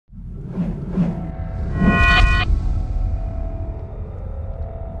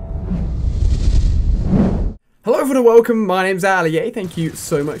Hello everyone and welcome, my name's Ali. Thank you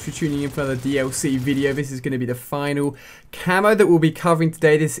so much for tuning in for another DLC video. This is going to be the final camo that we'll be covering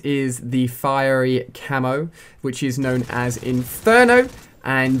today. This is the fiery camo, which is known as Inferno.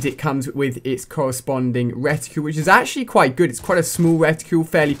 And it comes with its corresponding reticule, which is actually quite good. It's quite a small reticule,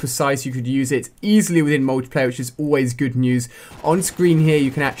 fairly precise. You could use it easily within multiplayer, which is always good news. On screen here, you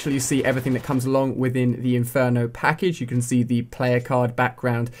can actually see everything that comes along within the Inferno package. You can see the player card,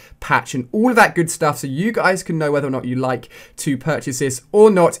 background, patch, and all of that good stuff. So you guys can know whether or not you like to purchase this or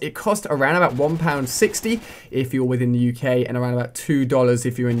not. It costs around about £1.60 if you're within the UK and around about $2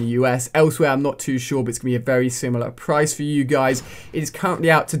 if you're in the US. Elsewhere, I'm not too sure, but it's going to be a very similar price for you guys. It is currently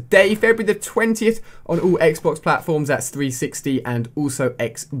out today, February the 20th, on all Xbox platforms. That's 360 and also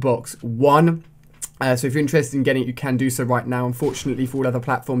Xbox One. So if you're interested in getting it, you can do so right now. Unfortunately, for all other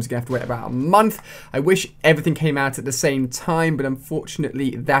platforms, you're going to have to wait about a month. I wish everything came out at the same time, but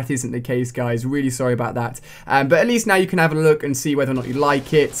unfortunately, that isn't the case, guys. Really sorry about that. But at least now you can have a look and see whether or not you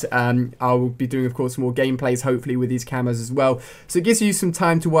like it. I'll be doing, of course, more gameplays, hopefully, with these cameras as well. So it gives you some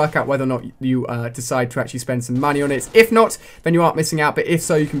time to work out whether or not you decide to actually spend some money on it. If not, then you aren't missing out. But if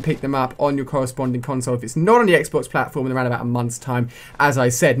so, you can pick them up on your corresponding console if it's not on the Xbox platform in around about a month's time, as I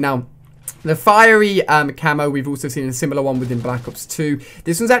said. Now, the fiery camo, we've also seen a similar one within Black Ops 2.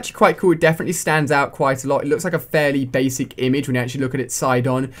 This one's actually quite cool. It definitely stands out quite a lot. It looks like a fairly basic image when you actually look at it side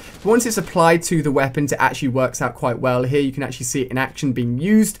on. But once it's applied to the weapons, it actually works out quite well. Here you can actually see it in action being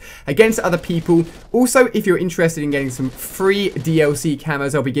used against other people. Also, if you're interested in getting some free DLC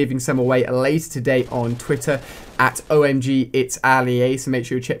camos, I'll be giving some away later today on Twitter at OMG It's Ali. So make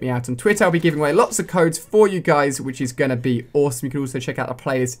sure you check me out on Twitter. I'll be giving away lots of codes for you guys, which is going to be awesome. You can also check out the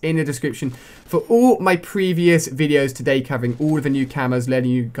playlist in the description for all my previous videos today, covering all of the new camos, letting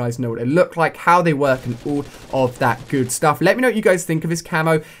you guys know what they look like, how they work, and all of that good stuff. Let me know what you guys think of this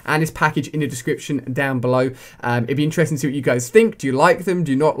camo and this package in the description down below. It'd be interesting to see what you guys think. Do you like them?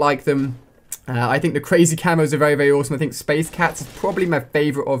 Do you not like them? I think the crazy camos are very, very awesome. I think Space Cats is probably my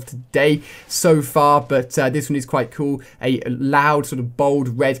favorite of today so far, but this one is quite cool. A loud, sort of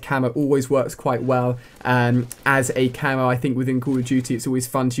bold red camo always works quite well as a camo. I think within Call of Duty, it's always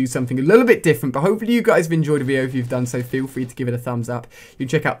fun to use something a little bit different, but hopefully you guys have enjoyed the video. If you've done so, feel free to give it a thumbs up. You can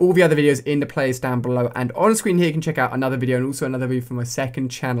check out all the other videos in the playlist down below, and on screen here you can check out another video and also another video from my second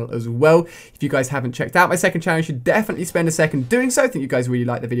channel as well. If you guys haven't checked out my second channel, you should definitely spend a second doing so. I think you guys really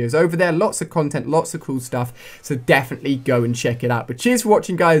like the videos over there. Lots of content, lots of cool stuff, so definitely go and check it out. But cheers for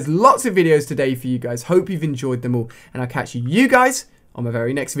watching, guys. Lots of videos today for you guys. Hope you've enjoyed them all, and I'll catch you guys on my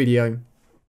very next video.